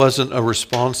Wasn't a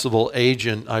responsible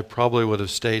agent, I probably would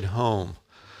have stayed home.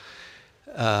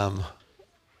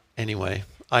 Anyway,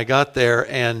 I got there,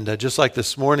 and just like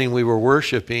this morning, we were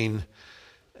worshiping,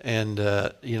 and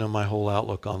my whole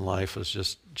outlook on life was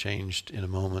just changed in a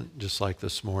moment, just like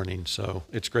this morning. So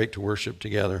it's great to worship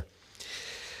together.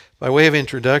 By way of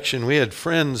introduction, we had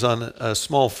friends on a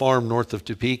small farm north of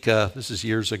Topeka. This is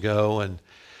years ago, and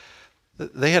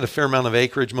they had a fair amount of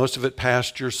acreage, most of it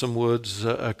pasture, some woods,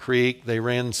 a creek. They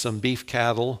ran some beef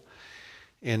cattle,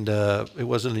 and it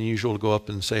wasn't unusual to go up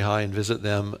and say hi and visit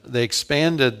them. They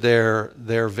expanded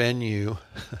their venue.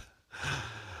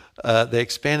 They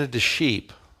expanded to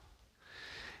sheep,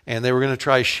 and they were going to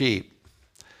try sheep.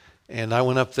 And I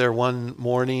went up there one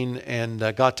morning and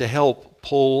got to help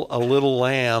pull a little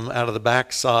lamb out of the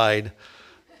backside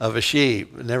of a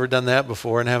sheep. Never done that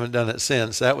before and haven't done it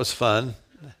since. That was fun.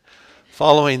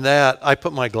 Following that, I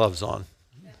put my gloves on,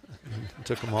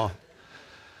 took them off.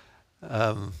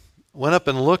 Went up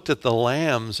and looked at the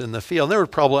lambs in the field. There were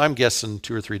probably, I'm guessing,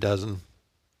 2 or 3 dozen.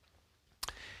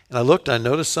 And I looked, I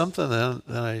noticed something, and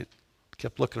then I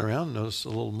kept looking around and noticed a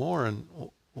little more. And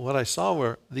what I saw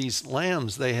were these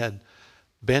lambs, they had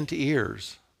bent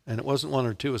ears. And it wasn't 1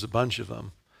 or 2, it was a bunch of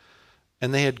them.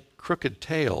 And they had crooked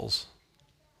tails,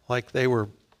 like they were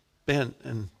bent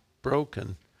and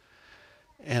broken.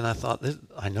 And I thought,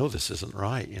 I know this isn't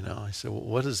right, I said, well,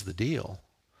 what is the deal?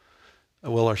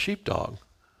 Well, our sheepdog.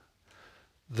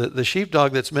 The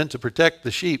sheepdog that's meant to protect the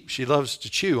sheep, she loves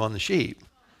to chew on the sheep.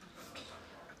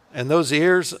 And those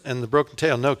ears and the broken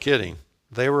tail, no kidding,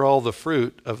 they were all the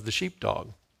fruit of the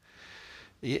sheepdog.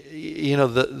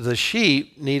 The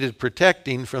sheep needed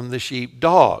protecting from the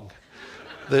sheepdog.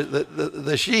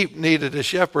 The sheep needed a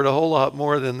shepherd a whole lot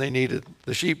more than they needed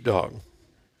the sheepdog.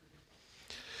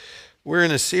 We're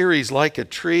in a series, Like a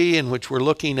Tree, in which we're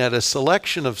looking at a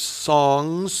selection of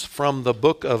songs from the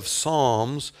book of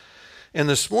Psalms. And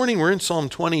this morning we're in Psalm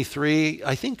 23.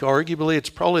 I think arguably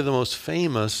it's probably the most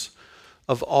famous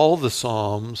of all the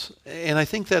Psalms. And I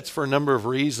think that's for a number of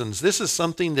reasons. This is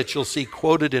something that you'll see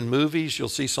quoted in movies. You'll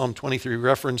see Psalm 23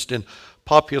 referenced in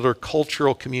popular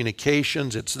cultural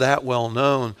communications. It's that well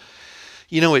known.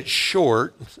 It's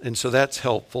short, and so that's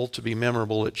helpful to be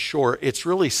memorable. It's short. It's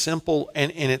really simple,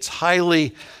 and it's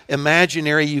highly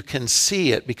imaginary. You can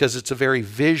see it because it's a very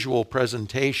visual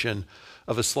presentation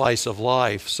of a slice of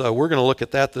life. So we're going to look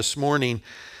at that this morning.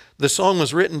 The song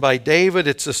was written by David.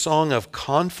 It's a song of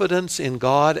confidence in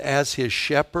God as his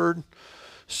shepherd.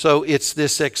 So it's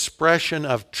this expression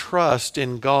of trust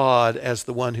in God as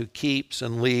the one who keeps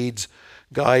and leads,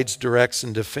 guides, directs,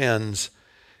 and defends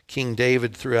King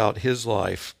David throughout his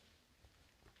life.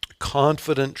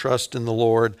 Confident trust in the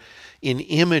Lord in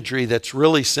imagery that's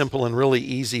really simple and really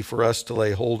easy for us to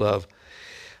lay hold of.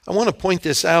 I want to point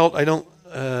this out.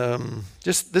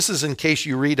 This is in case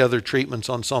you read other treatments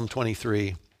on Psalm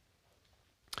 23.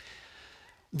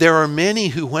 There are many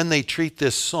who, when they treat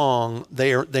this song,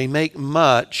 they make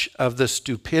much of the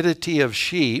stupidity of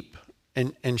sheep,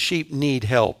 and sheep need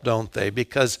help, don't they?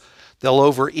 Because they'll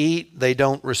overeat, they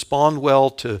don't respond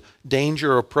well to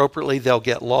danger appropriately, they'll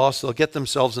get lost, they'll get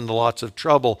themselves into lots of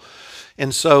trouble.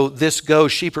 And so this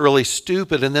goes, sheep are really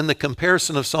stupid. And then the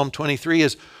comparison of Psalm 23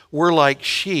 is, we're like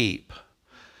sheep.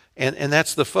 And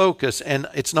that's the focus. And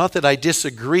it's not that I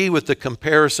disagree with the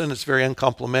comparison, it's very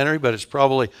uncomplimentary, but it's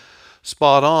probably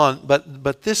spot on.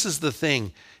 But this is the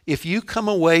thing. If you come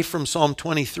away from Psalm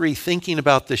 23 thinking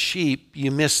about the sheep,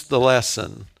 you miss the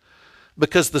lesson.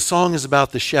 Because the song is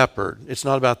about the shepherd. It's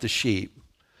not about the sheep.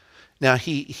 Now,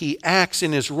 he acts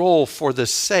in his role for the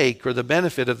sake or the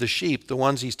benefit of the sheep, the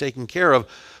ones he's taking care of.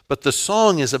 But the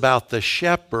song is about the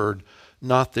shepherd,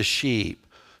 not the sheep.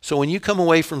 So when you come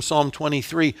away from Psalm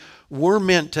 23, we're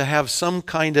meant to have some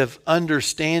kind of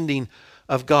understanding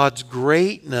of God's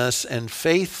greatness and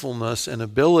faithfulness and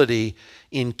ability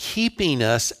in keeping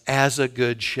us as a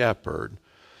good shepherd.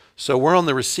 So we're on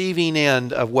the receiving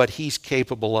end of what he's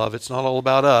capable of. It's not all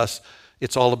about us.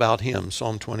 It's all about him,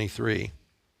 Psalm 23.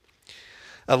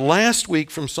 Last week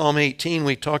from Psalm 18,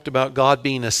 we talked about God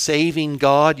being a saving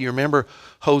God. You remember,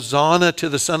 Hosanna to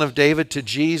the Son of David, to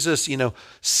Jesus,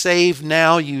 save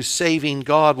now, you saving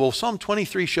God. Well, Psalm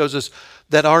 23 shows us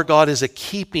that our God is a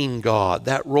keeping God.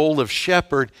 That role of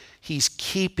shepherd, he's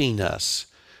keeping us.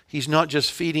 He's not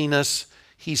just feeding us.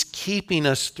 He's keeping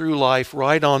us through life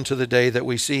right on to the day that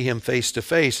we see him face to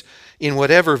face in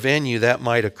whatever venue that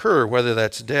might occur, whether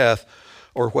that's death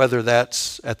or whether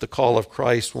that's at the call of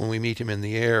Christ when we meet him in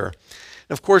the air.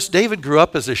 And of course, David grew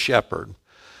up as a shepherd,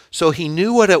 so he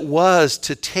knew what it was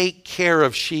to take care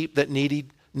of sheep that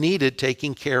needed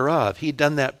taking care of. He'd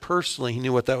done that personally. He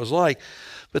knew what that was like.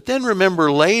 But then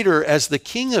remember later, as the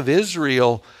king of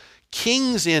Israel,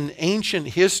 kings in ancient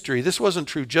history, this wasn't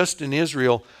true just in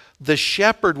Israel, the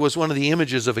shepherd was one of the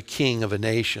images of a king of a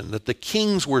nation, that the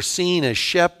kings were seen as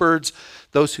shepherds,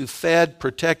 those who fed,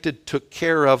 protected, took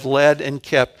care of, led, and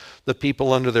kept the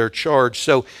people under their charge.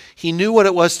 So he knew what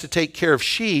it was to take care of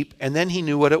sheep, and then he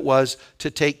knew what it was to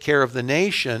take care of the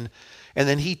nation. And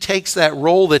then he takes that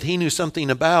role that he knew something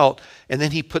about, and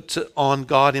then he puts it on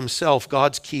God himself,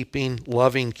 God's keeping,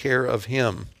 loving care of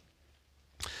him.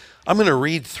 I'm going to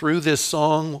read through this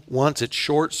song once. It's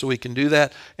short, so we can do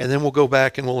that, and then we'll go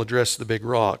back and we'll address the big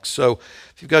rocks. So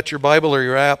if you've got your Bible or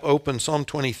your app, open Psalm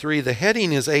 23. The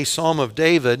heading is A Psalm of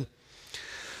David.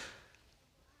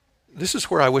 This is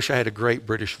where I wish I had a great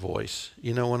British voice.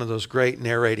 You know, one of those great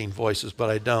narrating voices,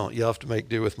 but I don't. You'll have to make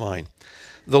do with mine.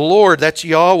 The Lord, that's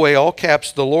Yahweh, all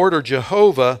caps, the Lord or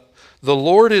Jehovah. The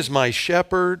Lord is my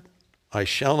shepherd, I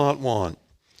shall not want.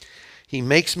 He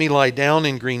makes me lie down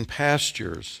in green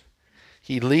pastures.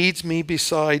 He leads me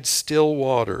beside still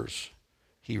waters.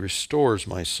 He restores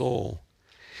my soul.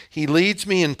 He leads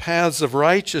me in paths of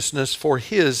righteousness for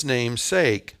his name's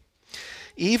sake.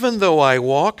 Even though I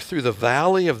walk through the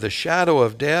valley of the shadow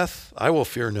of death, I will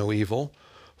fear no evil,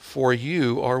 for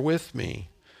you are with me.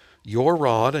 Your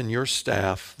rod and your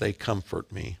staff, they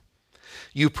comfort me.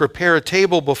 You prepare a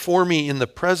table before me in the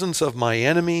presence of my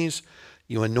enemies.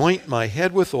 You anoint my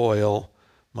head with oil.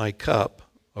 My cup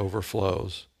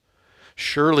overflows.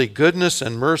 Surely goodness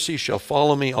and mercy shall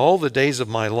follow me all the days of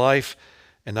my life,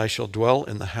 and I shall dwell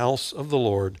in the house of the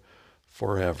Lord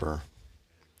forever.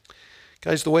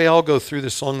 Guys, the way I'll go through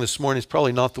this song this morning is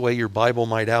probably not the way your Bible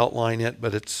might outline it,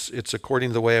 but it's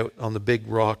according to the way on the big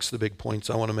rocks, the big points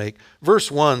I want to make.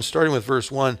 Verse 1, starting with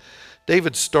verse 1,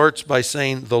 David starts by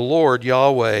saying, the Lord,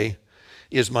 Yahweh,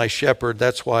 is my shepherd.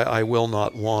 That's why I will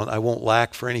not want. I won't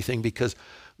lack for anything because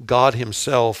God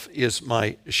himself is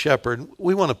my shepherd.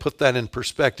 We want to put that in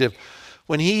perspective.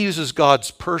 When he uses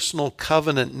God's personal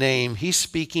covenant name, he's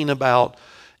speaking about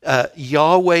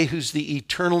Yahweh, who's the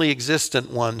eternally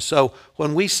existent one. So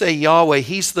when we say Yahweh,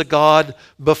 he's the God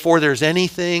before there's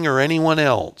anything or anyone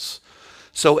else.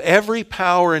 So every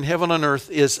power in heaven and earth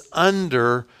is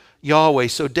under Yahweh.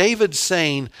 So David's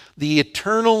saying the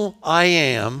eternal I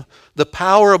am, the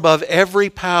power above every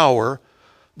power,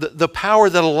 the power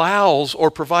that allows or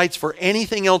provides for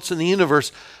anything else in the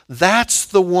universe, that's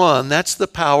the one, that's the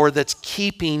power that's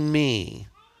keeping me.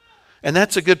 And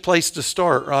that's a good place to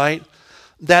start, right?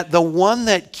 That the one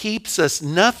that keeps us,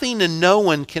 nothing and no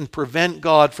one can prevent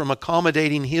God from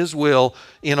accommodating his will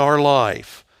in our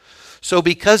life. So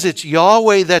because it's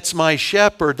Yahweh that's my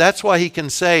shepherd, that's why he can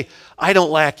say, I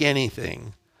don't lack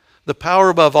anything. The power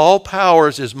above all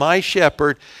powers is my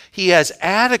shepherd. He has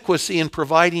adequacy in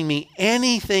providing me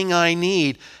anything I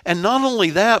need. And not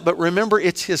only that, but remember,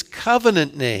 it's his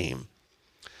covenant name.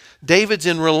 David's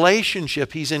in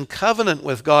relationship. He's in covenant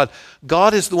with God.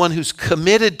 God is the one who's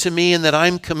committed to me and that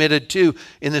I'm committed to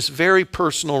in this very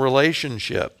personal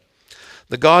relationship.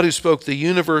 The God who spoke the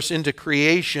universe into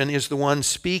creation is the one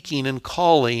speaking and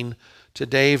calling to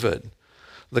David.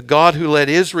 The God who led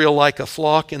Israel like a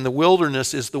flock in the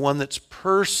wilderness is the one that's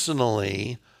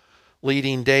personally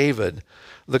leading David.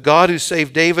 The God who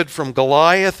saved David from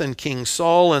Goliath and King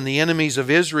Saul and the enemies of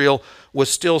Israel was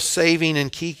still saving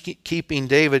and keeping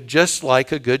David just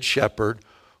like a good shepherd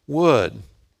would.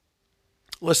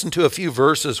 Listen to a few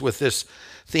verses with this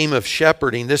theme of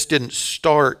shepherding. This didn't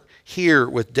start here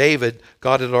with David.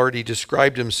 God had already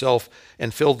described himself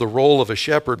and filled the role of a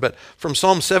shepherd. But from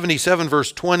Psalm 77,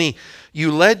 verse 20,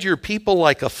 you led your people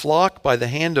like a flock by the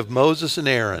hand of Moses and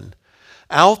Aaron.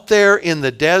 Out there in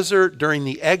the desert during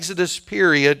the Exodus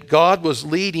period, God was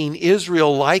leading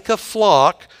Israel like a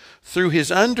flock through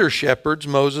his under-shepherds,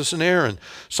 Moses and Aaron.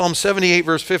 Psalm 78,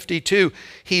 verse 52,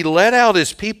 he led out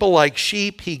his people like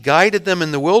sheep. He guided them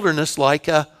in the wilderness like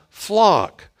a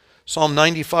flock. Psalm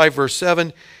 95, verse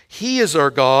 7, he is our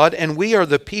God, and we are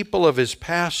the people of his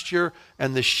pasture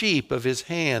and the sheep of his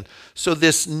hand. So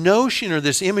this notion or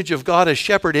this image of God as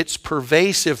shepherd, it's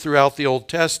pervasive throughout the Old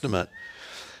Testament.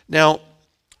 Now,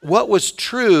 what was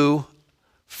true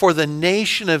for the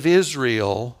nation of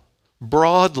Israel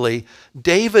broadly,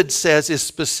 David says is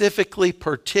specifically,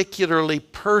 particularly,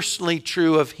 personally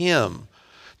true of him.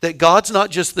 That God's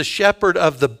not just the shepherd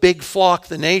of the big flock,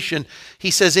 the nation. He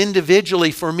says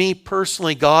individually, for me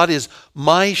personally, God is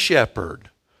my shepherd.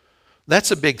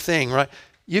 That's a big thing, right?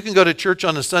 You can go to church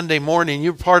on a Sunday morning,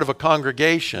 you're part of a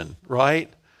congregation,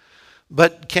 right?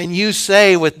 But can you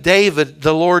say with David,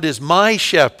 the Lord is my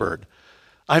shepherd?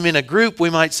 I'm in a group, we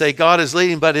might say God is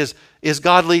leading, but is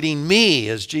God leading me?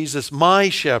 Is Jesus my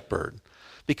shepherd?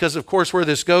 Because, of course, where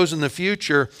this goes in the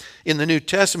future in the New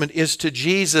Testament is to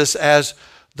Jesus as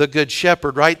the good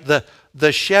shepherd, right?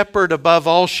 The shepherd above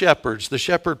all shepherds, the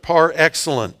shepherd par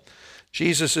excellence.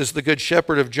 Jesus is the good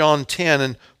shepherd of John 10,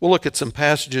 and we'll look at some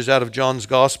passages out of John's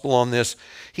gospel on this.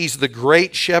 He's the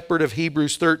great shepherd of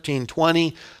Hebrews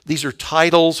 13:20. These are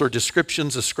titles or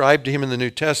descriptions ascribed to him in the New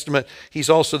Testament. He's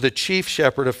also the chief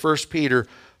shepherd of 1 Peter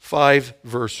 5,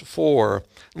 verse 4.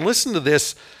 And listen to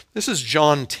this. This is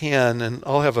John 10, and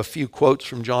I'll have a few quotes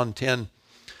from John 10.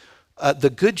 The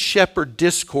Good Shepherd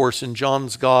discourse in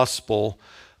John's gospel,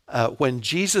 when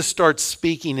Jesus starts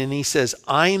speaking and he says,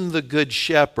 I'm the good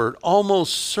shepherd,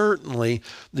 almost certainly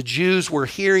the Jews were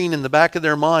hearing in the back of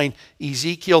their mind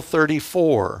Ezekiel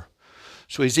 34.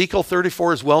 So Ezekiel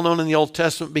 34 is well known in the Old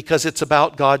Testament because it's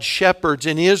about God's shepherds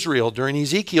in Israel during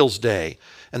Ezekiel's day.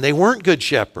 And they weren't good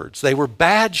shepherds. They were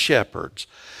bad shepherds.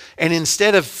 And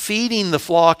instead of feeding the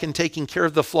flock and taking care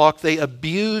of the flock, they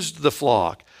abused the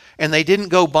flock. And they didn't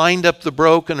go bind up the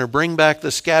broken or bring back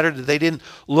the scattered. They didn't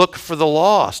look for the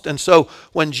lost. And so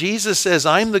when Jesus says,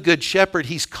 I'm the good shepherd,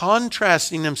 he's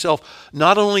contrasting himself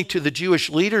not only to the Jewish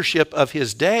leadership of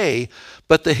his day,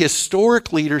 but the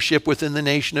historic leadership within the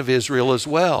nation of Israel as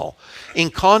well. In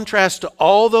contrast to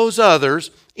all those others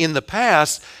in the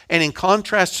past, and in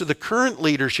contrast to the current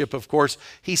leadership, of course,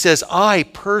 he says, I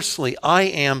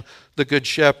am the good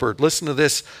shepherd. Listen to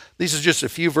this. These are just a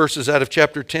few verses out of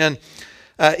chapter 10.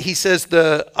 He says,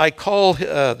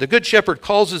 the good shepherd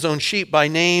calls his own sheep by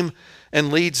name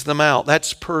and leads them out.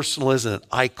 That's personal, isn't it?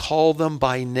 I call them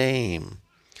by name.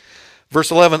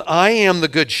 Verse 11, I am the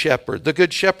good shepherd. The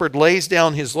good shepherd lays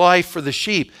down his life for the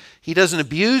sheep. He doesn't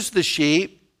abuse the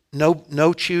sheep.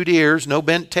 No chewed ears, no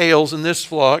bent tails in this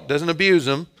flock. Doesn't abuse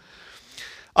them.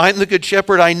 I'm the good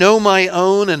shepherd. I know my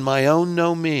own and my own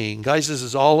know me. And guys, this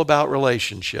is all about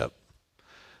relationship.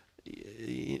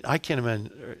 I can't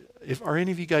imagine. Are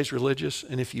any of you guys religious?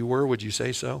 And if you were, would you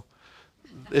say so?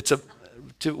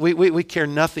 We care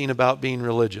nothing about being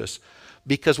religious,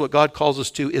 because what God calls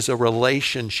us to is a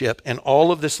relationship. And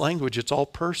all of this language, it's all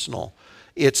personal.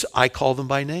 It's, I call them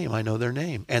by name. I know their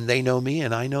name. And they know me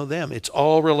and I know them. It's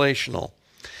all relational.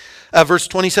 Verse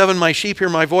 27, my sheep hear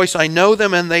my voice. I know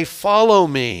them and they follow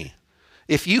me.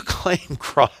 If you claim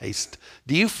Christ,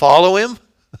 do you follow him?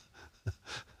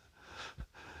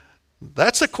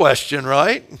 That's a question,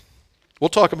 right? We'll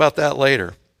talk about that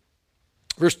later.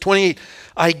 Verse 28,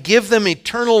 I give them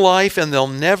eternal life and they'll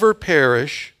never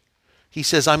perish. He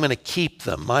says, I'm going to keep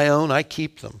them. My own, I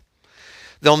keep them.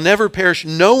 They'll never perish.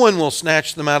 No one will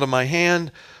snatch them out of my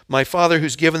hand. My Father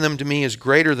who's given them to me is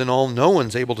greater than all. No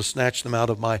one's able to snatch them out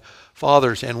of my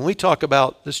Father's hand. When we talk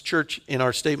about this church in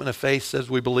our statement of faith says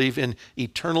we believe in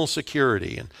eternal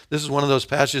security. And this is one of those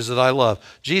passages that I love.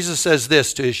 Jesus says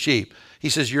this to his sheep. He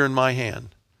says, you're in my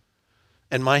hand.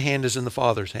 And my hand is in the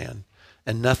Father's hand.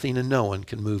 And nothing and no one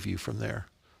can move you from there.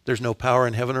 There's no power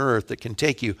in heaven or earth that can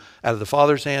take you out of the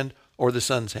Father's hand or the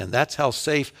Son's hand. That's how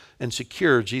safe and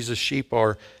secure Jesus' sheep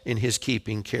are in his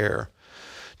keeping care.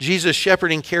 Jesus'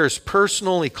 shepherding care is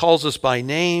personal. He calls us by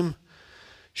name.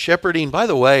 Shepherding, by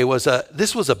the way,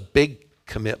 this was a big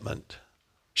commitment.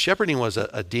 Shepherding was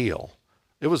a deal.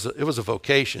 It was a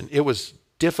vocation. It was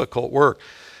difficult work.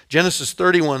 Genesis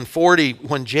 31:40,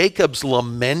 when Jacob's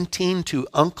lamenting to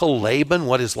Uncle Laban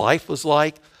what his life was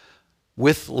like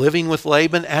living with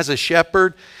Laban as a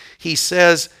shepherd, he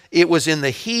says, it was in the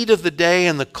heat of the day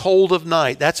and the cold of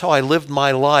night. That's how I lived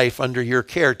my life under your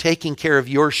care, taking care of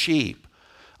your sheep.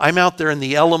 I'm out there in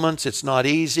the elements. It's not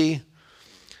easy.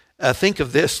 Think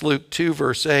of this, Luke 2,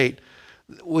 verse 8.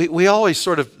 We always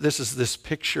this is this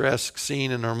picturesque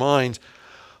scene in our minds.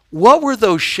 What were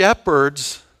those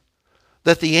shepherds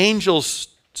that the angels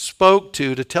spoke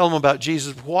to tell them about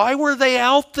Jesus? Why were they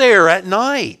out there at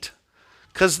night?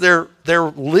 Because they're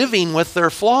living with their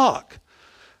flock.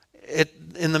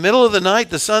 In the middle of the night,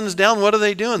 the sun's down. What are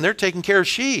they doing? They're taking care of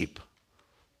sheep.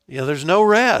 There's no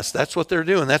rest. That's what they're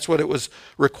doing. That's what it was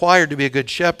required to be a good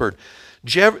shepherd.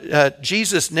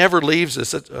 Jesus never leaves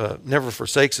us, never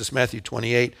forsakes us, Matthew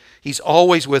 28. He's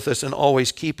always with us and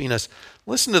always keeping us.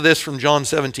 Listen to this from John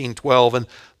 17:12. And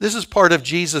this is part of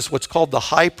Jesus, what's called the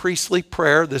high priestly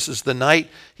prayer. This is the night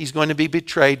he's going to be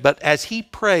betrayed. But as he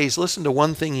prays, listen to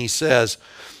one thing he says.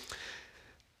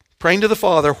 Praying to the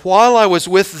Father, while I was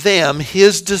with them,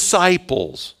 his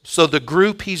disciples, so the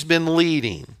group he's been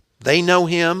leading, they know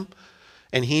him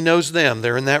and he knows them.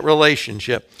 They're in that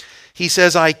relationship. He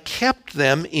says, I kept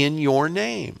them in your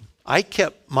name. I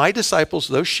kept my disciples,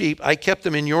 those sheep, I kept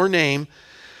them in your name,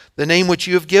 the name which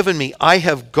you have given me. I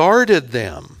have guarded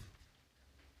them.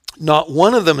 Not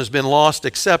one of them has been lost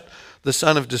except the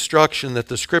son of destruction, that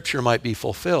the scripture might be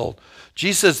fulfilled.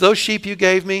 Jesus says, those sheep you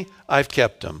gave me, I've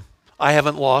kept them. I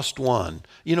haven't lost one.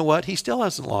 You know what? He still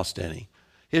hasn't lost any.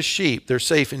 His sheep, they're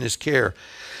safe in his care.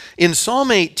 In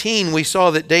Psalm 18, we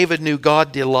saw that David knew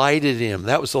God delighted him.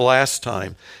 That was the last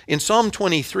time. In Psalm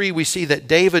 23, we see that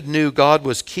David knew God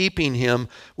was keeping him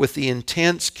with the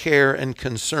intense care and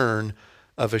concern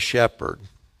of a shepherd.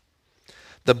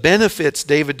 The benefits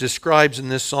David describes in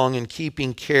this song in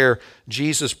keeping care,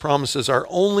 Jesus promises, are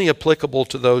only applicable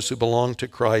to those who belong to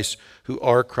Christ, who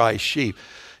are Christ's sheep.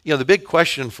 You know, the big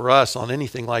question for us on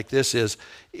anything like this is,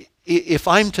 if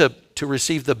I'm to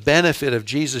receive the benefit of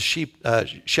Jesus'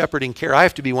 shepherding care, I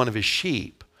have to be one of his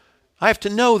sheep. I have to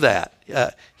know that.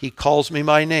 He calls me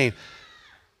by name.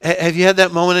 Have you had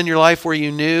that moment in your life where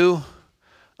you knew,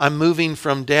 I'm moving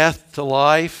from death to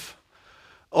life?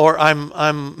 Or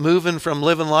I'm moving from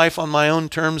living life on my own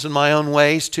terms and my own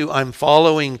ways to I'm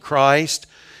following Christ.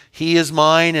 He is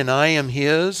mine and I am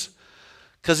his.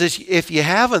 Because if you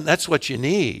haven't, that's what you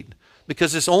need.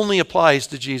 Because this only applies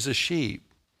to Jesus' sheep.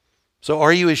 So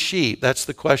are you his sheep? That's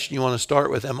the question you want to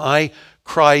start with. Am I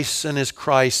Christ's and is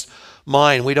Christ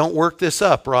mine? We don't work this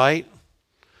up, right?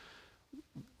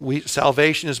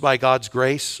 Salvation is by God's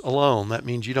grace alone. That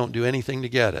means you don't do anything to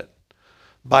get it.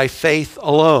 By faith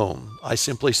alone, I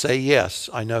simply say, yes,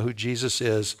 I know who Jesus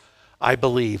is. I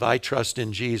believe, I trust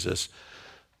in Jesus.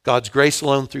 God's grace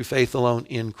alone, through faith alone,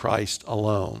 in Christ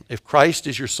alone. If Christ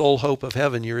is your sole hope of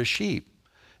heaven, you're a sheep.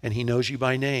 And he knows you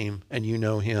by name, and you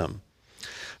know him.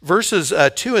 Verses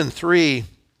 2 and 3,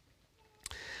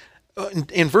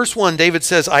 in verse 1, David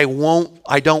says, I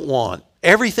don't want.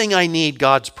 Everything I need,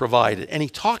 God's provided. And he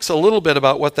talks a little bit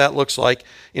about what that looks like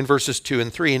in verses 2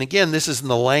 and 3. And again, this is in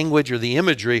the language or the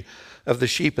imagery of the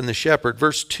sheep and the shepherd.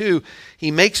 Verse 2, he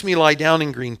makes me lie down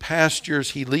in green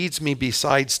pastures. He leads me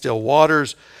beside still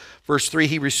waters. Verse 3,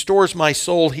 he restores my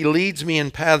soul. He leads me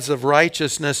in paths of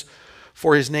righteousness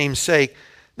for his name's sake.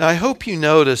 Now, I hope you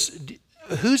notice,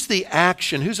 who's the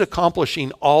action? Who's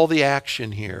accomplishing all the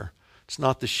action here? It's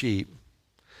not the sheep.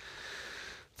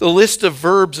 The list of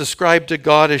verbs ascribed to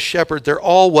God as shepherd, they're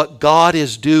all what God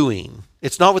is doing.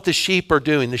 It's not what the sheep are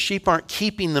doing. The sheep aren't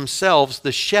keeping themselves.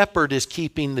 The shepherd is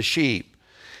keeping the sheep.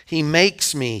 He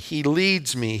makes me. He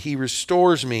leads me. He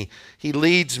restores me. He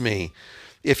leads me.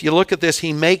 If you look at this,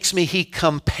 he makes me. He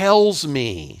compels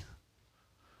me.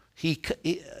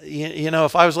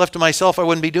 If I was left to myself, I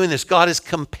wouldn't be doing this. God is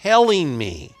compelling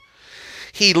me.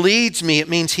 He leads me. It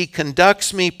means he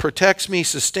conducts me, protects me,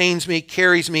 sustains me,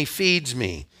 carries me, feeds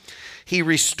me. He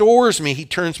restores me. He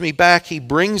turns me back. He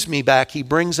brings me back. He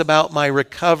brings about my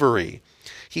recovery.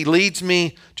 He leads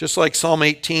me, just like Psalm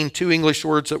 18, two English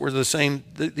words that were the same.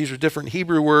 These are different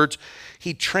Hebrew words.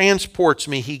 He transports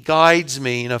me. He guides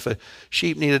me. If a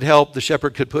sheep needed help, the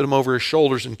shepherd could put him over his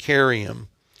shoulders and carry him.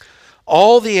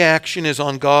 All the action is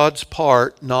on God's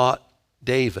part, not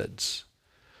David's.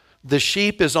 The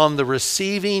sheep is on the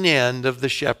receiving end of the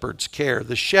shepherd's care.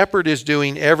 The shepherd is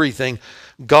doing everything.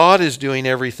 God is doing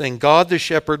everything. God the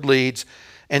shepherd leads.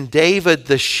 And David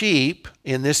the sheep,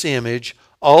 in this image,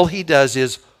 all he does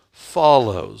is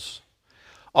follows.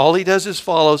 All he does is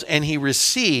follows, and he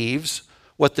receives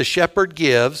what the shepherd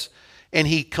gives, and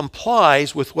he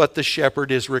complies with what the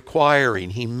shepherd is requiring.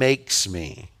 He makes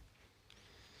me.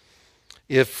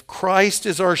 If Christ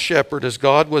is our shepherd, as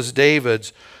God was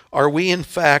David's, are we in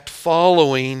fact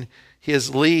following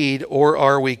his lead, or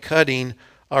are we cutting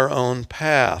our own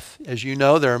path? As you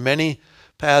know, there are many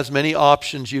paths, many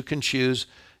options you can choose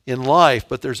in life,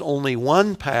 but there's only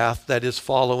one path that is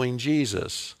following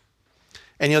Jesus.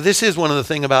 And this is one of the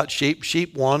things about sheep.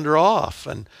 Sheep wander off.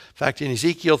 And in fact, in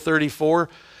Ezekiel 34,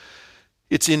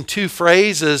 it's in two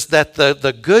phrases that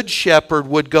the good shepherd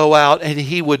would go out and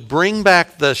he would bring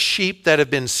back the sheep that have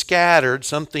been scattered.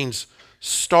 Something's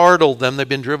startled them. They've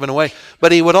been driven away.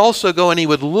 But he would also go and he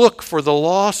would look for the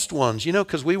lost ones,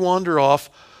 because we wander off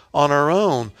on our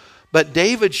own. But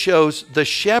David shows the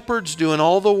shepherd's doing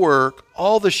all the work.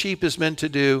 All the sheep is meant to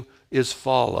do is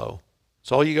follow.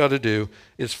 That's all you got to do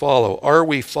is follow. Are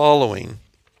we following?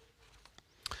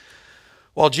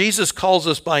 While Jesus calls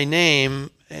us by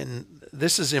name, and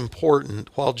this is important,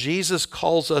 while Jesus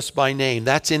calls us by name,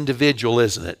 that's individual,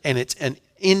 isn't it? And it's an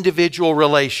individual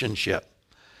relationship.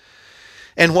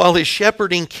 And while his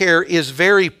shepherding care is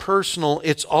very personal,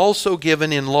 it's also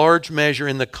given in large measure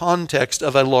in the context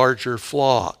of a larger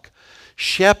flock.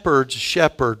 Shepherds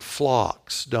shepherd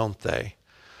flocks, don't they?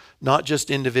 Not just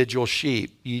individual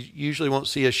sheep. You usually won't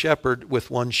see a shepherd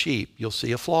with one sheep. You'll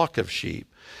see a flock of sheep.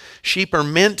 Sheep are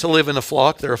meant to live in a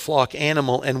flock. They're a flock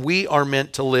animal, and we are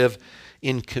meant to live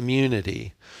in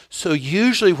community. So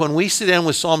usually when we sit down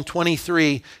with Psalm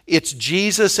 23, it's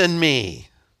Jesus and me.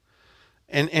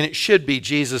 And it should be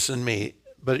Jesus and me,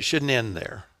 but it shouldn't end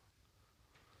there.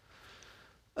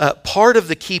 Part of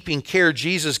the keeping care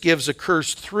Jesus gives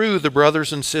occurs through the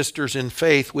brothers and sisters in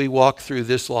faith we walk through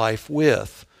this life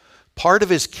with. Part of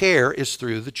his care is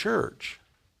through the church.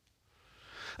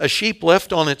 A sheep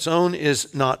left on its own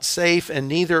is not safe, and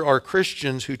neither are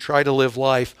Christians who try to live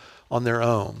life on their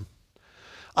own.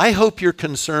 I hope you're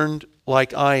concerned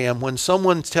like I am. When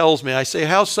someone tells me, I say,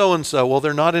 how's so-and-so? Well,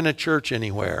 they're not in a church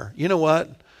anywhere. You know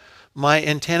what? My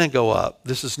antenna go up.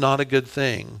 This is not a good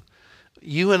thing.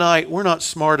 You and I, we're not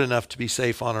smart enough to be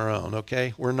safe on our own,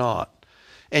 okay? We're not.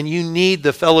 And you need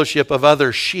the fellowship of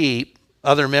other sheep,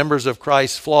 other members of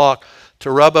Christ's flock,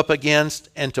 to rub up against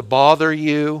and to bother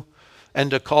you and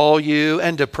to call you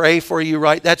and to pray for you,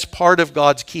 right? That's part of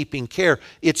God's keeping care.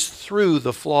 It's through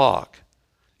the flock.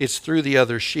 It's through the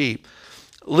other sheep.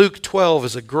 Luke 12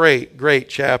 is a great, great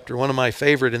chapter, one of my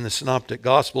favorite in the Synoptic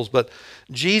Gospels. But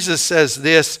Jesus says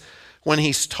this when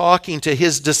he's talking to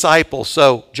his disciples.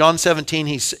 So John 17,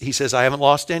 he says, I haven't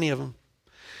lost any of them.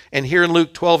 And here in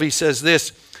Luke 12, he says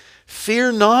this,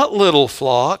 fear not, little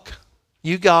flock.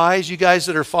 You guys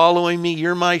that are following me,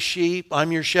 you're my sheep,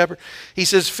 I'm your shepherd. He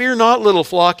says, fear not, little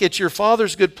flock. It's your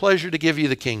Father's good pleasure to give you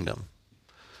the kingdom.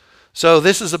 So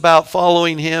this is about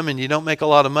following him, and you don't make a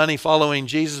lot of money following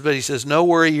Jesus, but he says, no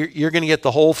worry, you're going to get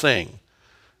the whole thing.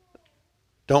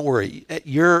 Don't worry.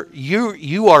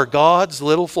 You are God's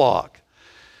little flock,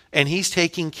 and he's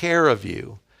taking care of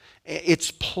you.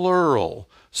 It's plural.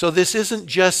 So this isn't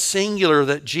just singular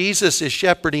that Jesus is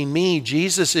shepherding me.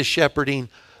 Jesus is shepherding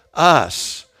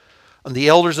us. And the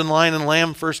elders in Lion and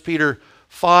Lamb, 1 Peter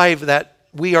 5, that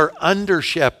we are under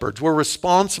shepherds. We're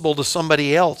responsible to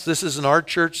somebody else. This isn't our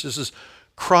church. This is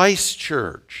Christ's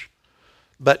church.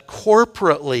 But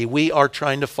corporately, we are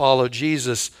trying to follow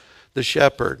Jesus, the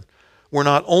shepherd. We're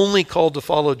not only called to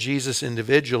follow Jesus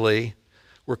individually,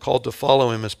 we're called to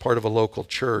follow him as part of a local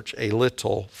church, a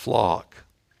little flock.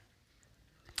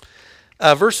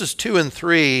 Verses 2 and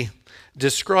 3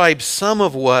 describe some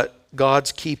of what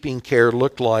God's keeping care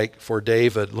looked like for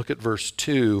David. Look at verse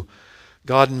 2.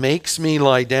 God makes me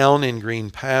lie down in green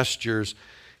pastures.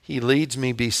 He leads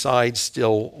me beside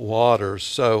still waters.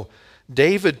 So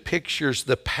David pictures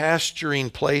the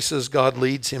pasturing places God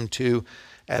leads him to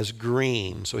as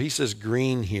green. So he says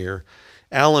green here.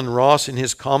 Alan Ross in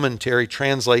his commentary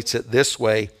translates it this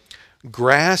way: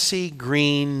 grassy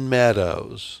green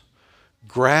meadows.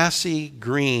 Grassy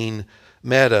green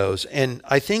meadows. And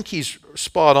I think he's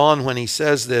spot on when he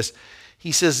says this.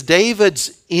 He says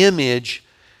David's image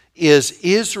is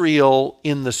Israel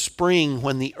in the spring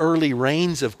when the early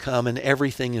rains have come and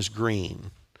everything is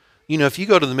green. You know, if you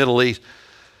go to the Middle East,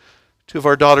 two of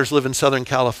our daughters live in Southern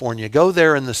California. Go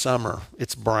there in the summer.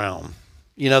 It's brown.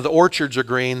 You know, the orchards are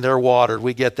green. They're watered.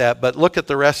 We get that. But look at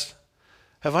the rest.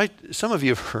 Some of you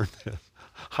have heard this.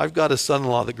 I've got a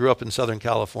son-in-law that grew up in Southern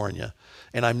California,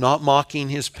 and I'm not mocking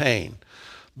his pain.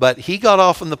 But he got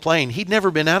off on the plane. He'd never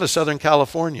been out of Southern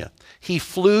California. He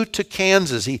flew to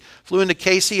Kansas. He flew into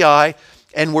KCI,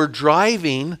 and we're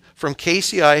driving from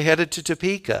KCI headed to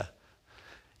Topeka.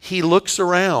 He looks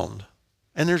around,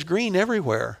 and there's green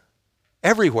everywhere.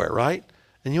 Everywhere, right?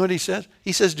 And you know what he says?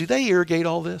 He says, do they irrigate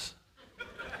all this?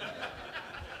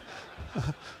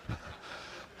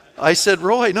 I said,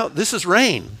 Roy, no, this is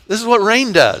rain. This is what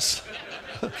rain does.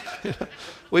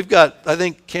 We've got, I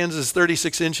think, Kansas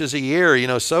 36 inches a year. You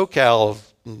know, SoCal,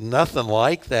 nothing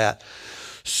like that.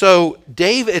 So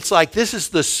David, it's like this is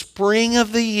the spring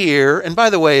of the year. And by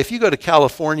the way, if you go to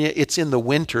California, it's in the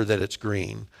winter that it's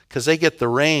green because they get the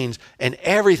rains and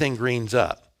everything greens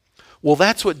up. Well,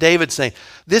 that's what David's saying.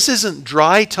 This isn't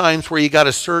dry times where you got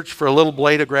to search for a little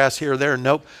blade of grass here or there.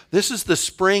 Nope. This is the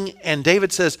spring. And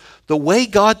David says, the way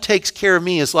God takes care of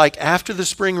me is like after the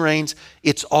spring rains,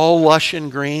 it's all lush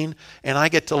and green. And I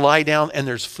get to lie down and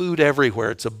there's food everywhere.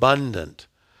 It's abundant.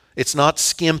 It's not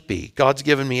skimpy. God's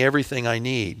given me everything I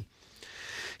need.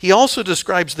 He also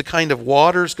describes the kind of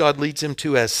waters God leads him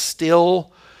to as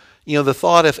still. You know, the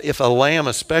thought if a lamb,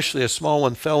 especially a small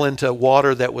one, fell into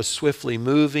water that was swiftly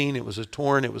moving, it was a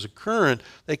torrent, it was a current,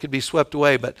 they could be swept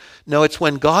away. But no, it's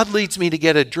when God leads me to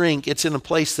get a drink, it's in a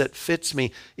place that fits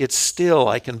me. It's still.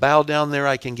 I can bow down there,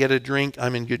 I can get a drink,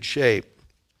 I'm in good shape.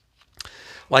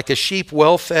 Like a sheep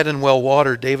well fed and well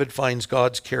watered, David finds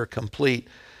God's care complete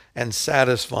and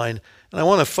satisfying. And I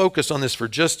want to focus on this for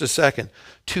just a second.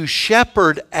 To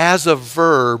shepherd as a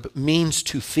verb means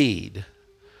to feed.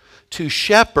 To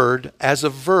shepherd as a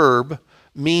verb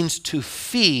means to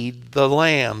feed the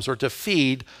lambs or to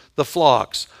feed the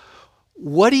flocks.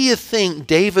 What do you think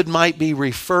David might be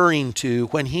referring to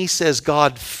when he says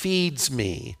God feeds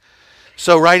me?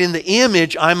 So right in the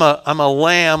image, I'm a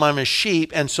lamb, I'm a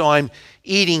sheep, and so I'm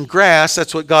eating grass.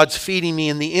 That's what God's feeding me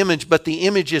in the image, but the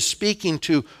image is speaking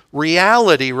to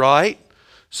reality, right?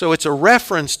 So it's a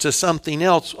reference to something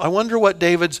else. I wonder what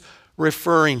David's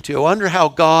referring to. I wonder how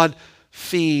God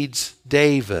feeds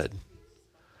David.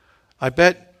 I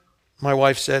bet, my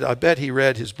wife said, I bet he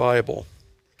read his Bible.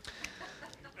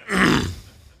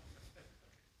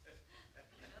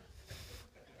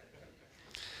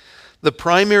 The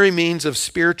primary means of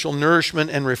spiritual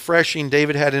nourishment and refreshing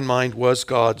David had in mind was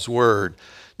God's Word.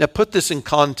 Now put this in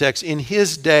context. In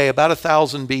his day, about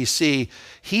 1000 BC,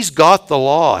 he's got the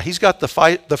law. He's got the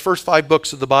first 5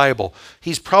 books of the Bible.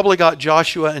 He's probably got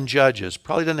Joshua and Judges.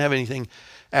 Probably doesn't have anything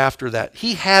after that.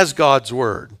 He has God's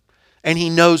Word, and he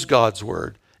knows God's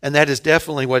Word. And that is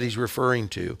definitely what he's referring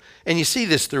to. And you see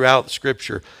this throughout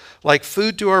Scripture. Like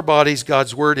food to our bodies,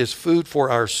 God's Word is food for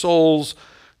our souls.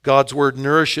 God's Word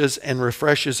nourishes and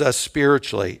refreshes us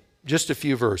spiritually. Just a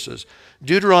few verses.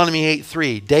 Deuteronomy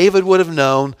 8:3. David would have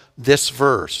known this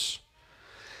verse.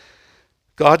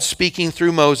 God speaking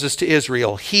through Moses to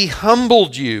Israel. He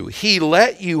humbled you. He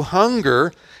let you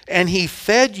hunger, and he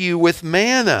fed you with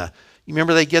manna. You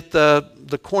remember they get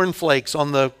the cornflakes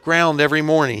on the ground every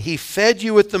morning. He fed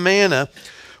you with the manna,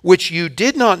 which you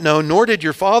did not know, nor did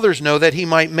your fathers know, that he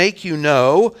might make you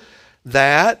know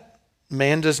that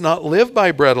man does not live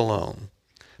by bread alone.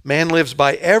 Man lives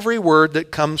by every word that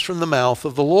comes from the mouth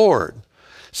of the Lord.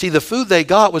 See, the food they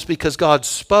got was because God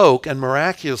spoke and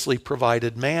miraculously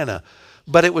provided manna.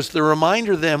 But it was the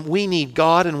reminder to them, we need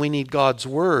God and we need God's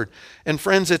Word. And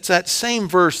friends, it's that same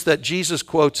verse that Jesus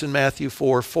quotes in Matthew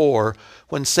 4:4,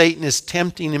 when Satan is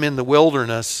tempting him in the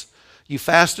wilderness. You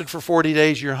fasted for 40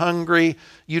 days, you're hungry,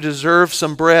 you deserve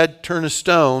some bread, turn a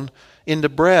stone into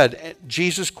bread.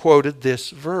 Jesus quoted this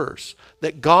verse,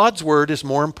 that God's Word is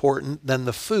more important than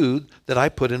the food that I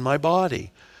put in my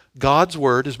body. God's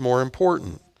Word is more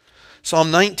important.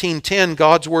 Psalm 19:10,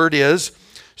 God's Word is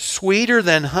sweeter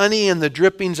than honey and the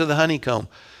drippings of the honeycomb.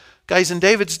 Guys, in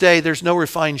David's day, there's no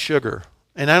refined sugar.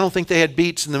 And I don't think they had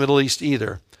beets in the Middle East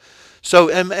either. So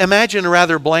imagine a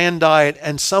rather bland diet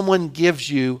and someone gives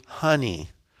you honey.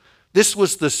 This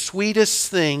was the sweetest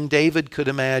thing David could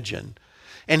imagine.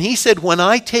 And he said, when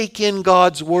I take in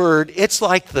God's Word, it's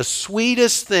like the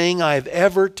sweetest thing I've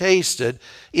ever tasted.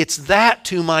 It's that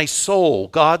to my soul.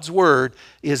 God's Word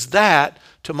is that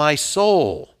to my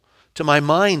soul, to my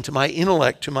mind, to my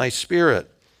intellect, to my spirit.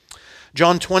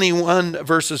 John 21,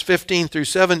 verses 15 through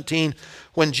 17,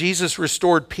 when Jesus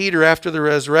restored Peter after the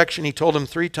resurrection, he told him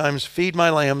 3 times, feed my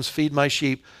lambs, feed my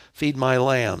sheep, feed my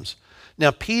lambs.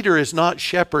 Now, Peter is not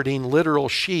shepherding literal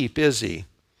sheep, is he?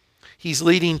 He's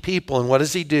leading people, and what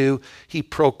does he do? He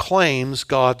proclaims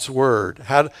God's Word.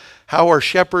 How are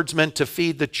shepherds meant to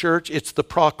feed the church? It's the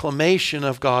proclamation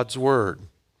of God's Word.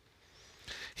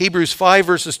 Hebrews 5,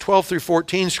 verses 12 through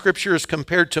 14, Scripture is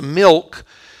compared to milk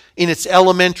in its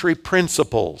elementary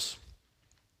principles.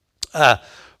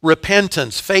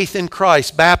 Repentance, faith in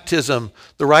Christ, baptism,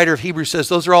 the writer of Hebrews says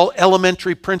those are all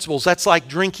elementary principles. That's like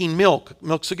drinking milk.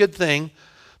 Milk's a good thing.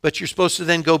 But you're supposed to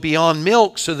then go beyond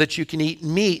milk so that you can eat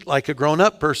meat like a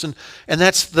grown-up person. And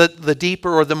that's the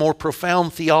deeper or the more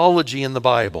profound theology in the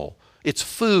Bible. It's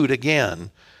food again.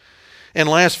 And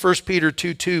last, 1 Peter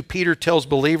 2:2, Peter tells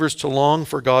believers to long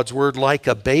for God's Word like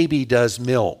a baby does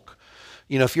milk.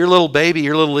 You know, if your little baby,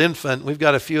 your little infant, we've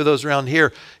got a few of those around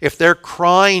here, if they're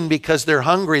crying because they're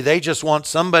hungry, they just want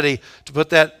somebody to put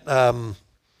that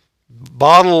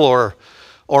bottle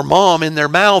or mom in their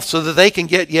mouth so that they can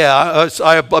get,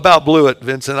 I about blew it,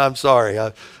 Vincent, I'm sorry.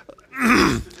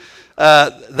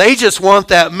 They just want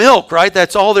that milk, right?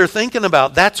 That's all they're thinking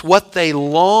about. That's what they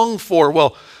long for.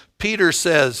 Well, Peter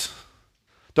says,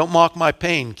 don't mock my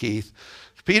pain, Keith.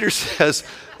 Peter says,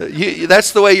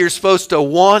 that's the way you're supposed to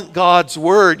want God's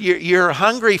Word. You're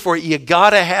hungry for it. You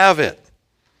got to have it.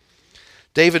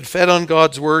 David fed on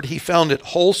God's Word. He found it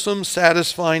wholesome,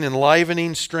 satisfying,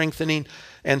 enlivening, strengthening,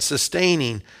 and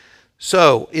sustaining.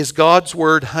 So, is God's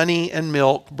Word honey and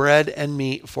milk, bread and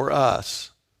meat for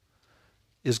us?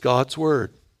 Is God's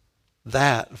Word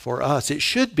that for us? It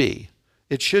should be.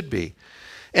 It should be.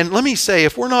 And let me say,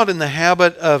 if we're not in the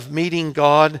habit of meeting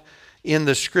God in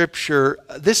the Scripture,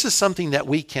 this is something that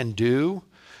we can do.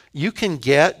 You can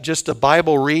get just a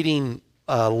Bible reading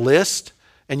list,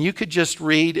 and you could just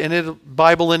read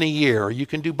Bible in a year. Or you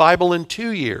can do Bible in 2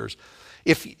 years.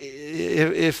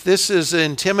 If this is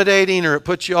intimidating or it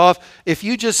puts you off, if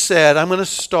you just said, I'm going to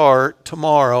start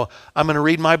tomorrow, I'm going to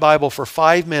read my Bible for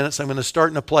 5 minutes, I'm going to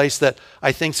start in a place that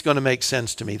I think is going to make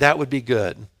sense to me, that would be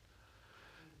good.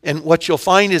 And what you'll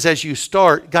find is as you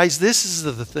start, guys, this is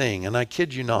the thing, and I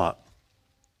kid you not.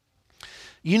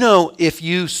 You know, if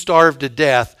you starve to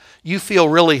death, you feel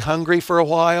really hungry for a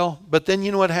while, but then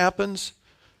you know what happens?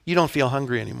 You don't feel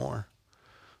hungry anymore.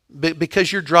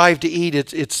 Because your drive to eat,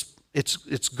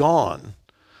 it's gone.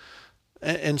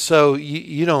 And so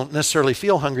you don't necessarily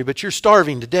feel hungry, but you're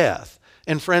starving to death.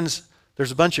 And friends,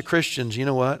 there's a bunch of Christians, you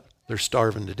know what? They're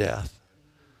starving to death.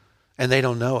 And they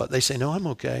don't know it. They say, no, I'm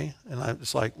okay. And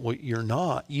it's like, well, you're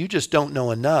not. You just don't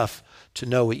know enough to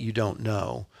know what you don't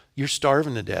know. You're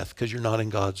starving to death because you're not in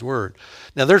God's Word.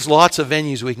 Now, there's lots of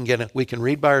venues we can get in. We can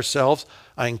read by ourselves.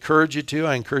 I encourage you to.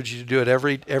 I encourage you to do it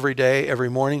every day, every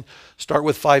morning. Start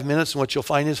with 5 minutes, and what you'll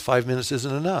find is 5 minutes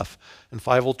isn't enough. And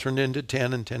 5 will turn into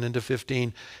 10, and 10 into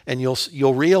 15. And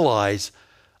you'll realize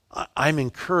I'm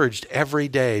encouraged every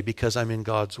day because I'm in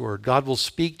God's Word. God will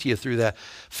speak to you through that.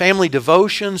 Family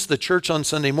devotions, the church on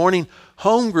Sunday morning,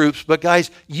 home groups. But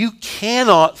guys, you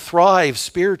cannot thrive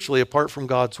spiritually apart from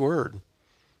God's Word.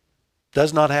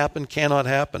 Does not happen, cannot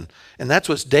happen. And that's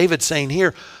what David's saying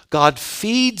here. God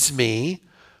feeds me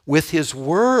with His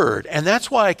Word. And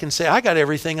that's why I can say I got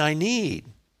everything I need.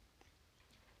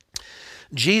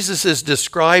 Jesus is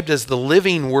described as the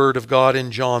living Word of God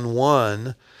in John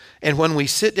 1. And when we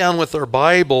sit down with our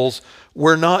Bibles,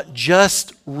 we're not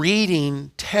just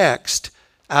reading text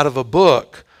out of a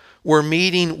book. We're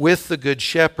meeting with the Good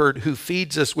Shepherd who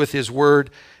feeds us with His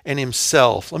Word and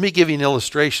Himself. Let me give you an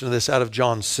illustration of this out of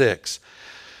John 6.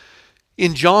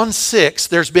 In John 6,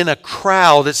 there's been a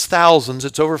crowd, it's thousands,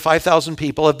 it's over 5,000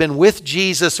 people, have been with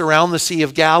Jesus around the Sea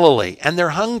of Galilee, and they're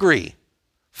hungry,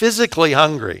 physically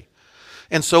hungry.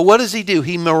 And so what does He do?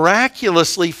 He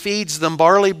miraculously feeds them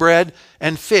barley bread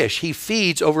and fish. He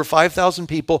feeds over 5,000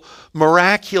 people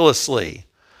miraculously.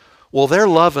 Well, they're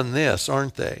loving this,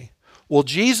 aren't they? Well,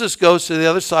 Jesus goes to the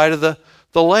other side of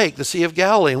the lake, the Sea of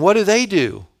Galilee, and what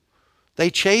do? They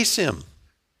chase Him.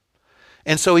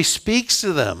 And so He speaks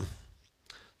to them.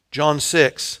 John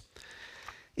 6,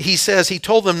 He says, He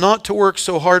told them not to work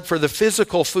so hard for the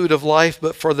physical food of life,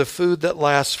 but for the food that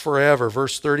lasts forever.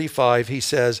 Verse 35, He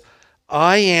says,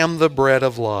 I am the bread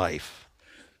of life.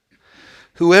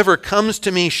 Whoever comes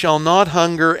to me shall not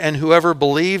hunger, and whoever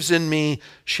believes in me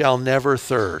shall never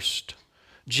thirst.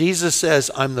 Jesus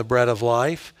says, I'm the bread of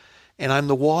life, and I'm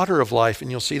the water of life. And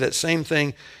you'll see that same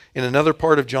thing in another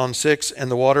part of John 6,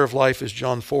 and the water of life is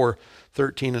John 4,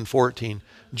 13 and 14.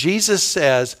 Jesus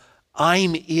says,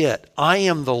 I'm it. I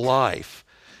am the life.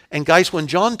 And guys, when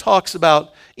John talks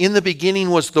about in the beginning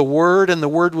was the Word, and the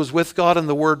Word was with God, and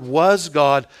the Word was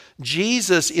God,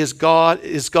 Jesus is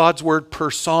God's Word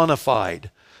personified.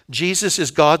 Jesus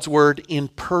is God's Word in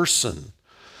person.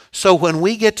 So when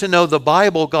we get to know the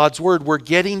Bible, God's Word, we're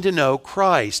getting to know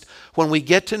Christ. When we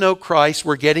get to know Christ,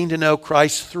 we're getting to know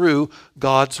Christ through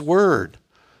God's Word.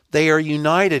 They are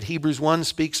united. Hebrews 1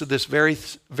 speaks of this very,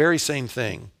 very same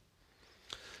thing.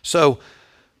 So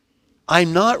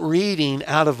I'm not reading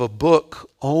out of a book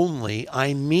only.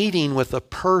 I'm meeting with a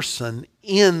person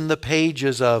in the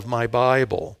pages of my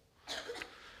Bible.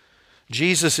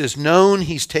 Jesus is known.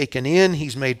 He's taken in.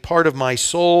 He's made part of my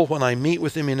soul when I meet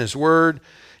with Him in His Word,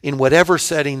 in whatever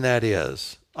setting that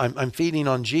is. I'm feeding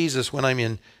on Jesus when I'm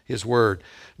in His Word.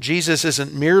 Jesus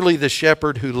isn't merely the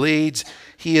shepherd who leads.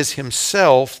 He is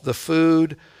Himself the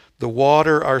food, the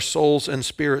water our souls and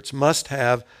spirits must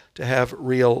have to have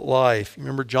real life.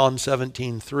 Remember John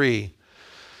 17:3.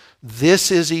 This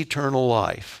is eternal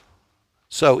life.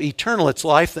 So eternal, it's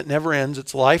life that never ends.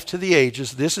 It's life to the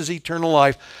ages. This is eternal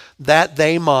life, that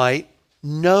they might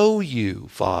know you,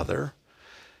 Father,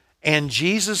 and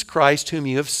Jesus Christ whom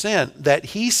you have sent. That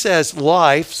He says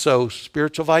life, so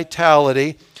spiritual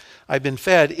vitality, I've been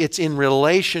fed, it's in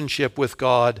relationship with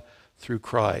God through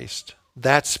Christ.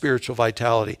 That's spiritual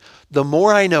vitality. The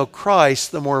more I know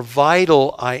Christ, the more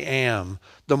vital I am.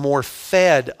 The more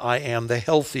fed I am, the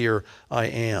healthier I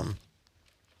am.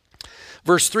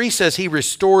 Verse 3 says, He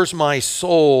restores my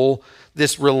soul.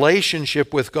 This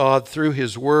relationship with God through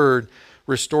His Word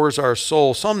restores our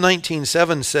soul. Psalm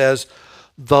 19:7 says,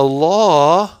 the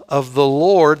law of the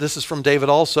Lord, this is from David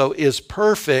also, is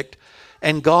perfect.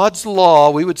 And God's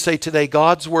law, we would say today,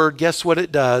 God's Word, guess what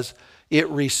it does? It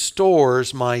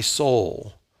restores my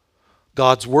soul.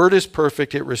 God's Word is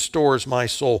perfect. It restores my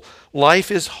soul. Life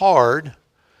is hard.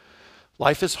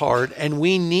 Life is hard, and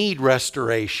we need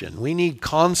restoration. We need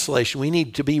consolation. We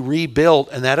need to be rebuilt,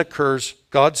 and that occurs,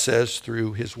 God says,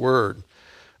 through His Word.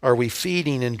 Are we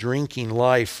feeding and drinking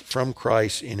life from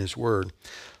Christ in His Word?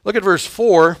 Look at verse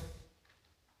 4.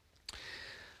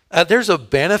 There's a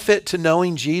benefit to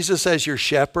knowing Jesus as your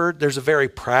shepherd. There's a very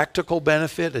practical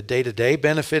benefit, a day-to-day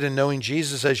benefit in knowing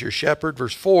Jesus as your shepherd.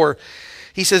 Verse 4,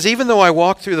 he says, even though I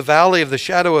walk through the valley of the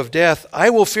shadow of death, I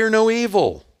will fear no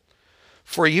evil.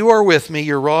 For you are with me,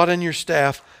 your rod and your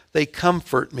staff, they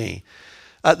comfort me.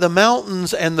 The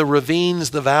mountains and the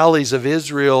ravines, the valleys of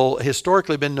Israel,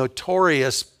 historically been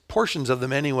notorious, portions of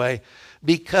them anyway,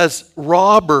 because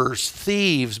robbers,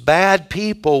 thieves, bad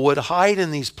people would hide in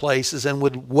these places and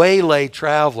would waylay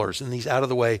travelers in these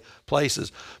out-of-the-way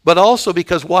places. But also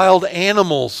because wild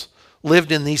animals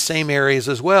lived in these same areas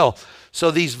as well.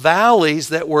 So these valleys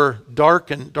that were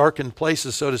darkened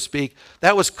places, so to speak,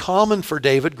 that was common for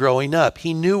David growing up.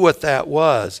 He knew what that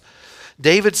was.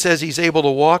 David says he's able to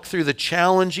walk through the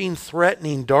challenging,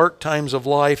 threatening, dark times of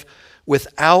life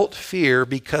without fear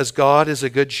because God is a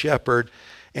good shepherd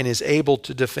and is able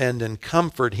to defend and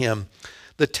comfort him.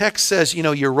 The text says,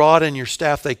 your rod and your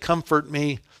staff, they comfort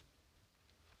me.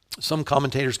 Some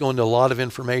commentators go into a lot of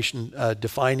information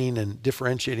defining and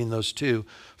differentiating those two.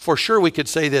 For sure, we could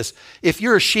say this. If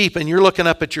you're a sheep and you're looking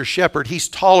up at your shepherd, he's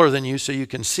taller than you so you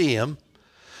can see him,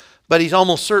 but he's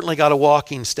almost certainly got a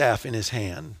walking staff in his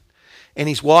hand. And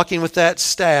he's walking with that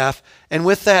staff, and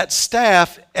with that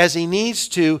staff, as he needs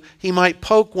to, he might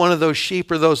poke one of those sheep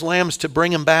or those lambs to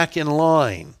bring them back in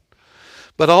line.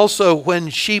 But also, when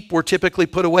sheep were typically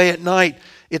put away at night,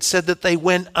 it said that they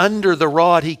went under the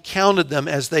rod. He counted them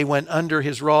as they went under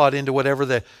his rod into whatever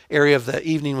the area of the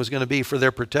evening was going to be for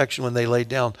their protection when they laid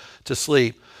down to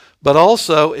sleep. But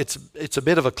also, it's a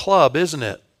bit of a club, isn't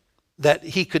it? That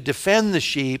he could defend the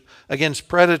sheep against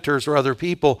predators or other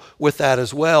people with that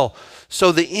as well.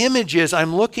 So the image is,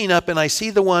 I'm looking up and I see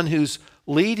the one who's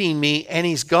leading me, and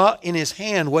he's got in his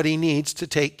hand what he needs to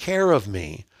take care of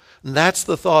me. And that's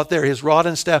the thought there. His rod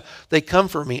and staff, they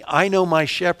comfort me. I know my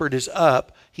shepherd is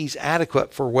up. He's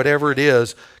adequate for whatever it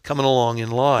is coming along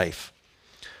in life.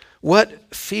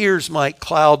 What fears might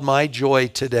cloud my joy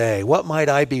today? What might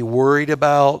I be worried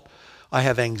about? I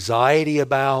have anxiety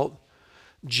about?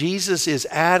 Jesus is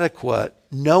adequate,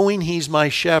 knowing he's my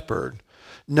shepherd,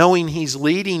 knowing he's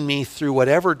leading me through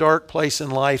whatever dark place in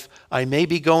life I may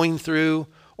be going through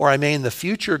or I may in the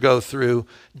future go through.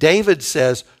 David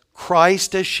says,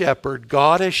 Christ as shepherd,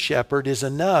 God as shepherd is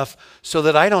enough so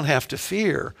that I don't have to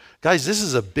fear. Guys, this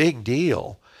is a big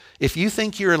deal. If you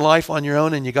think you're in life on your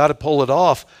own and you got to pull it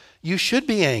off, you should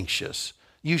be anxious.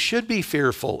 You should be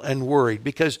fearful and worried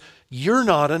because you're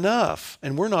not enough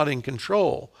and we're not in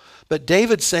control. But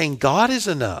David's saying God is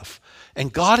enough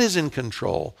and God is in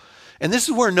control. And this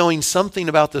is where knowing something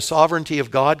about the sovereignty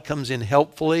of God comes in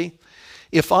helpfully.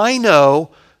 If I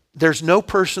know there's no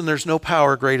person, there's no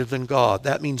power greater than God,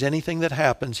 that means anything that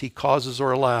happens, he causes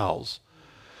or allows.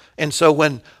 And so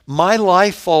when my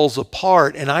life falls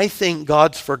apart and I think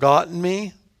God's forgotten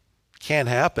me, can't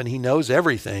happen. He knows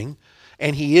everything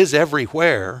and he is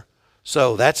everywhere.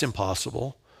 So that's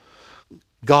impossible.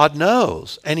 God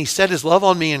knows. And he set his love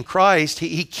on me in Christ.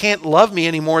 He can't love me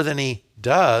any more than he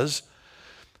does.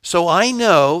 So I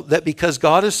know that because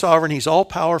God is sovereign, he's all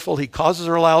powerful, he causes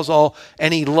or allows all,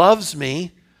 and he loves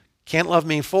me, can't love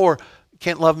me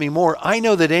more. I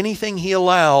know that anything he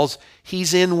allows,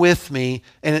 he's in with me,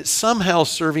 and it's somehow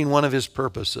serving one of his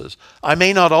purposes. I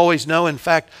may not always know. In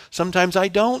fact, sometimes I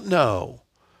don't know.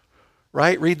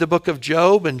 Right? Read the book of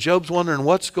Job, and Job's wondering,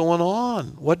 what's going on?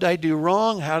 What did I do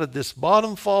wrong? How did this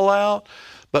bottom fall out?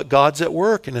 But God's at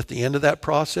work, and at the end of that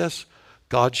process,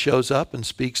 God shows up and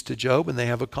speaks to Job, and they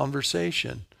have a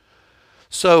conversation.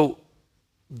 So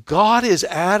God is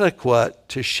adequate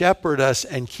to shepherd us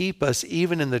and keep us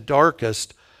even in the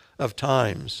darkest of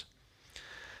times.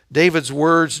 David's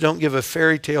words don't give a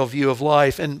fairy tale view of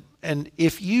life, and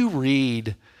if you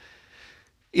read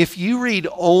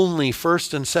only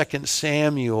 1st and 2nd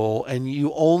Samuel and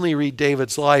you only read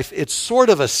David's life, it's sort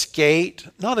of a skate,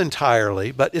 not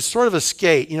entirely, but it's sort of a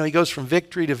skate. He goes from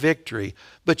victory to victory.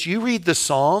 But you read the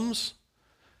Psalms,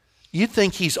 you'd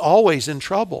think he's always in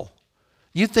trouble.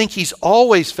 You'd think he's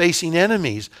always facing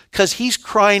enemies because he's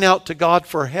crying out to God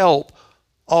for help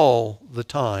all the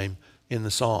time in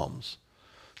the Psalms.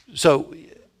 So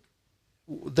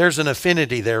there's an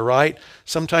affinity there, right?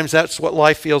 Sometimes that's what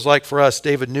life feels like for us.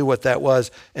 David knew what that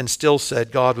was and still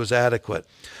said God was adequate.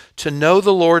 To know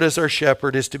the Lord as our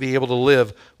shepherd is to be able to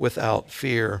live without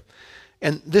fear.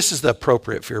 And this is the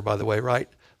appropriate fear, by the way, right?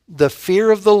 The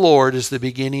fear of the Lord is the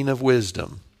beginning of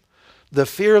wisdom. The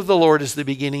fear of the Lord is the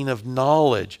beginning of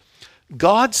knowledge.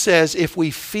 God says if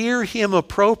we fear him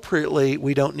appropriately,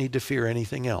 we don't need to fear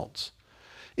anything else.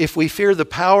 If we fear the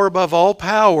power above all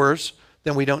powers,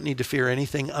 then we don't need to fear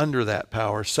anything under that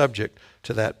power, subject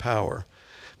to that power.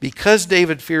 Because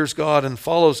David fears God and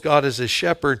follows God as his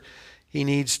shepherd, he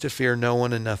needs to fear no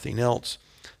one and nothing else.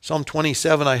 Psalm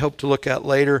 27 I hope to look at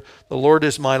later. The Lord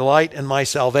is my light and my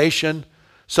salvation.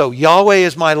 So Yahweh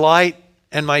is my light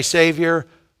and my Savior.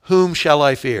 Whom shall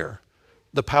I fear?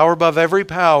 The power above every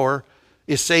power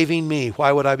is saving me.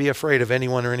 Why would I be afraid of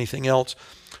anyone or anything else?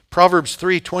 Proverbs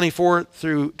 3:24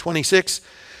 through 26.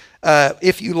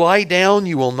 If you lie down,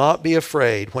 you will not be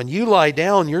afraid. When you lie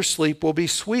down, your sleep will be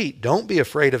sweet. Don't be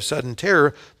afraid of sudden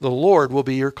terror. The Lord will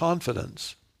be your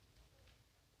confidence.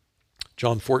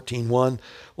 John 14:1,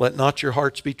 let not your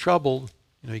hearts be troubled.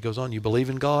 He goes on, you believe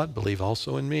in God, believe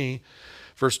also in me.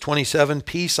 Verse 27,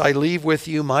 peace I leave with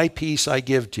you, my peace I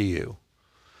give to you.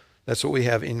 That's what we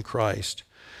have in Christ.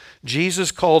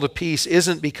 Jesus' call to peace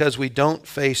isn't because we don't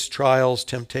face trials,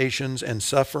 temptations, and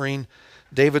suffering.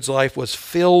 David's life was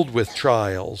filled with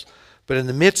trials, but in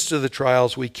the midst of the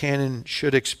trials, we can and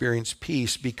should experience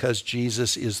peace because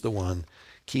Jesus is the one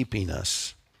keeping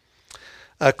us.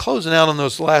 Closing out on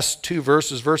those last two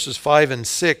verses, verses 5 and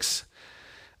 6,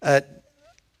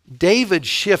 David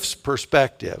shifts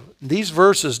perspective. These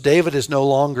verses, David is no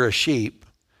longer a sheep.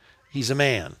 He's a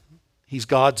man. He's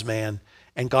God's man,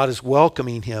 and God is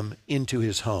welcoming him into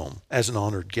his home as an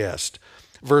honored guest.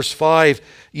 Verse 5,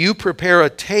 you prepare a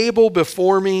table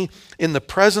before me in the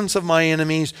presence of my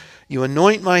enemies. You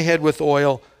anoint my head with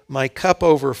oil. My cup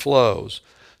overflows.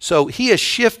 So he has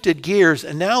shifted gears,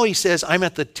 and now he says, I'm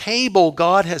at the table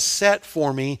God has set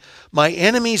for me. My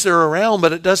enemies are around,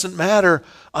 but it doesn't matter.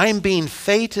 I'm being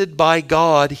feted by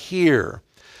God here.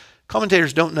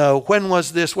 Commentators don't know, when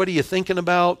was this? What are you thinking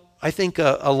about? I think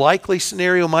a likely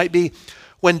scenario might be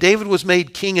when David was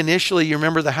made king initially. You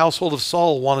remember the household of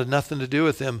Saul wanted nothing to do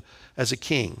with him as a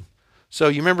king. So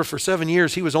you remember for 7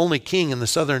 years he was only king in the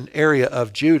southern area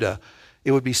of Judah.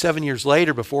 It would be 7 years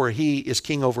later before he is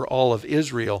king over all of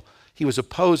Israel. He was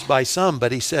opposed by some,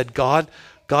 but he said, God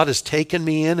has taken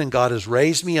me in and God has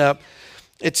raised me up.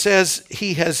 It says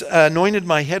he has anointed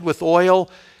my head with oil.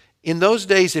 In those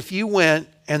days, if you went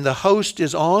and the host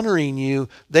is honoring you,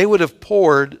 they would have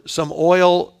poured some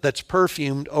oil that's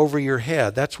perfumed over your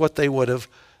head. That's what they would have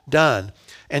done.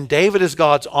 And David is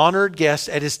God's honored guest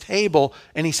at his table,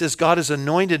 and he says, God has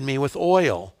anointed me with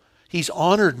oil. He's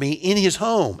honored me in his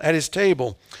home, at his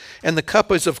table. And the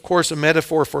cup is, of course, a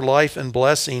metaphor for life and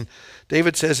blessing.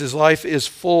 David says his life is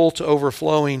full to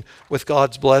overflowing with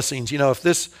God's blessings.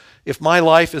 If my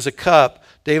life is a cup,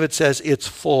 David says it's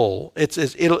full.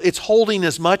 It's holding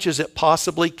as much as it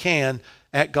possibly can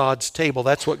at God's table.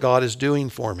 That's what God is doing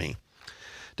for me.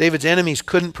 David's enemies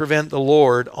couldn't prevent the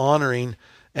Lord honoring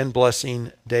and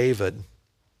blessing David.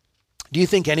 Do you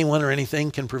think anyone or anything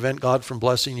can prevent God from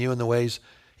blessing you in the ways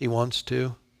he wants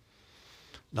to?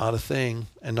 Not a thing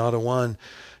and not a one.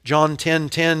 John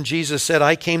 10:10, Jesus said,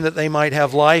 I came that they might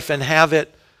have life and have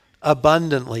it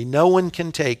abundantly. No one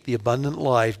can take the abundant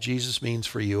life Jesus means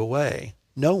for you away.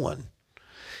 No one.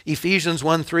 Ephesians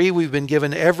 1:3, we've been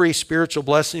given every spiritual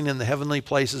blessing in the heavenly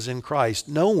places in Christ.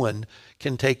 No one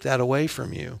can take that away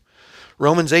from you.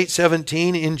 Romans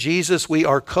 8:17, in Jesus we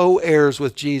are co-heirs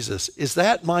with Jesus. Is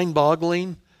that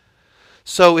mind-boggling?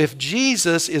 So if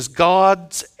Jesus is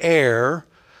God's heir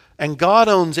and God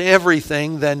owns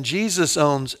everything, then Jesus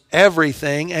owns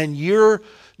everything, and you're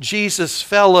Jesus'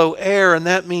 fellow heir, and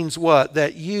that means what?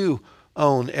 That you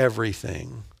own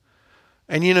everything.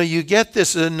 And you get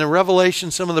this in the Revelation,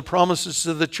 some of the promises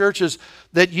to the churches,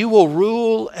 that you will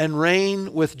rule and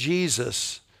reign with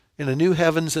Jesus in a new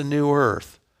heavens and new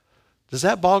earth. Does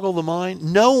that boggle the mind?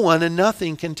 No one and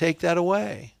nothing can take that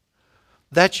away.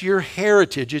 That's your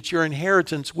heritage. It's your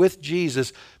inheritance with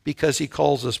Jesus because he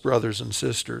calls us brothers and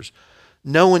sisters.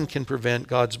 No one can prevent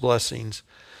God's blessings.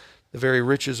 The very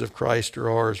riches of Christ are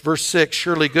ours. Verse 6,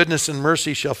 surely goodness and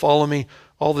mercy shall follow me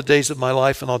all the days of my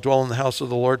life, and I'll dwell in the house of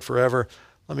the Lord forever.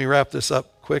 Let me wrap this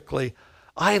up quickly.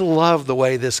 I love the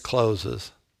way this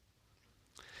closes.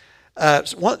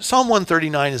 Psalm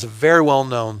 139 is a very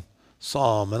well-known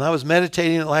psalm, and I was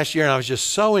meditating it last year, and I was just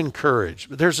so encouraged.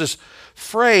 But there's this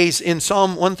phrase in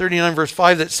Psalm 139 verse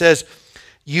 5 that says,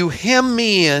 you hem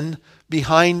me in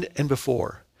behind and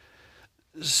before.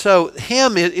 So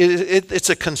hem, it's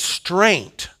a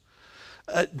constraint.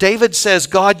 David says,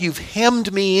 God, you've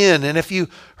hemmed me in. And if you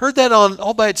heard that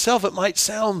all by itself, it might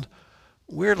sound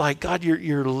weird, like, God,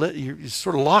 you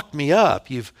sort of locked me up.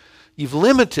 You've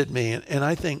limited me. And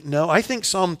I think, no. I think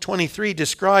Psalm 23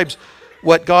 describes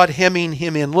what God hemming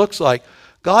him in looks like.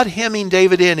 God hemming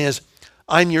David in is,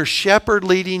 I'm your shepherd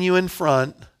leading you in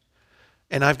front,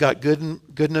 and I've got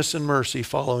goodness and mercy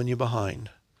following you behind.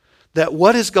 That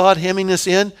what is God hemming us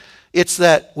in? It's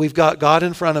that we've got God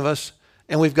in front of us,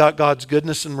 and we've got God's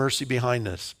goodness and mercy behind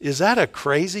us. Is that a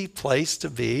crazy place to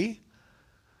be?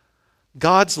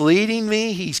 God's leading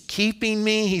me, He's keeping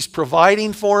me, He's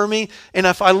providing for me, and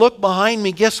if I look behind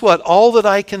me, guess what? All that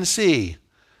I can see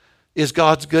is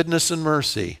God's goodness and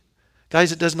mercy.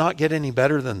 Guys, it does not get any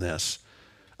better than this.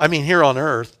 I mean, here on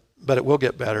earth, but it will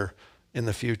get better in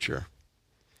the future.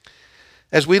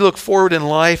 As we look forward in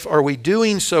life, are we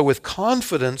doing so with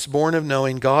confidence born of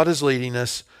knowing God is leading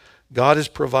us, God is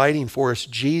providing for us,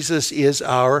 Jesus is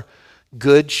our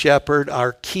good shepherd,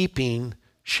 our keeping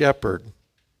shepherd.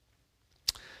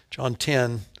 John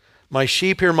 10, my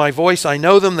sheep hear my voice, I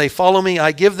know them, they follow me,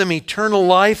 I give them eternal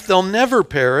life, they'll never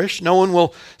perish, no one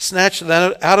will snatch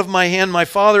them out of my hand, my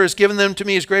Father has given them to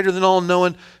me, is greater than all, and no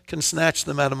one can snatch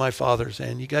them out of my Father's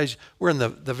hand. You guys, we're in the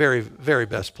very, very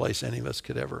best place any of us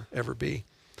could ever be.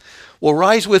 Well,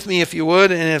 rise with me if you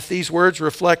would, and if these words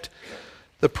reflect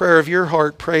the prayer of your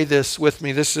heart, pray this with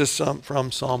me. This is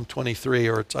from Psalm 23,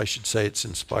 or I should say it's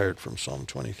inspired from Psalm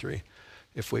 23,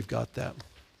 if we've got that.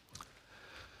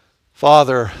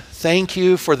 Father, thank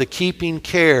you for the keeping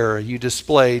care you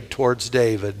displayed towards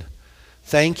David.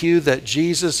 Thank you that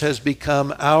Jesus has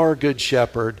become our good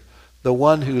shepherd, the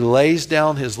one who lays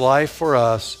down his life for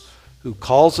us, who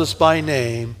calls us by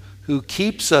name, who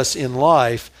keeps us in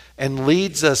life, and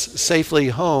leads us safely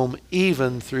home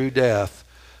even through death.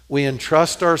 We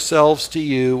entrust ourselves to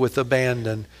you with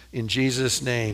abandon in Jesus' name.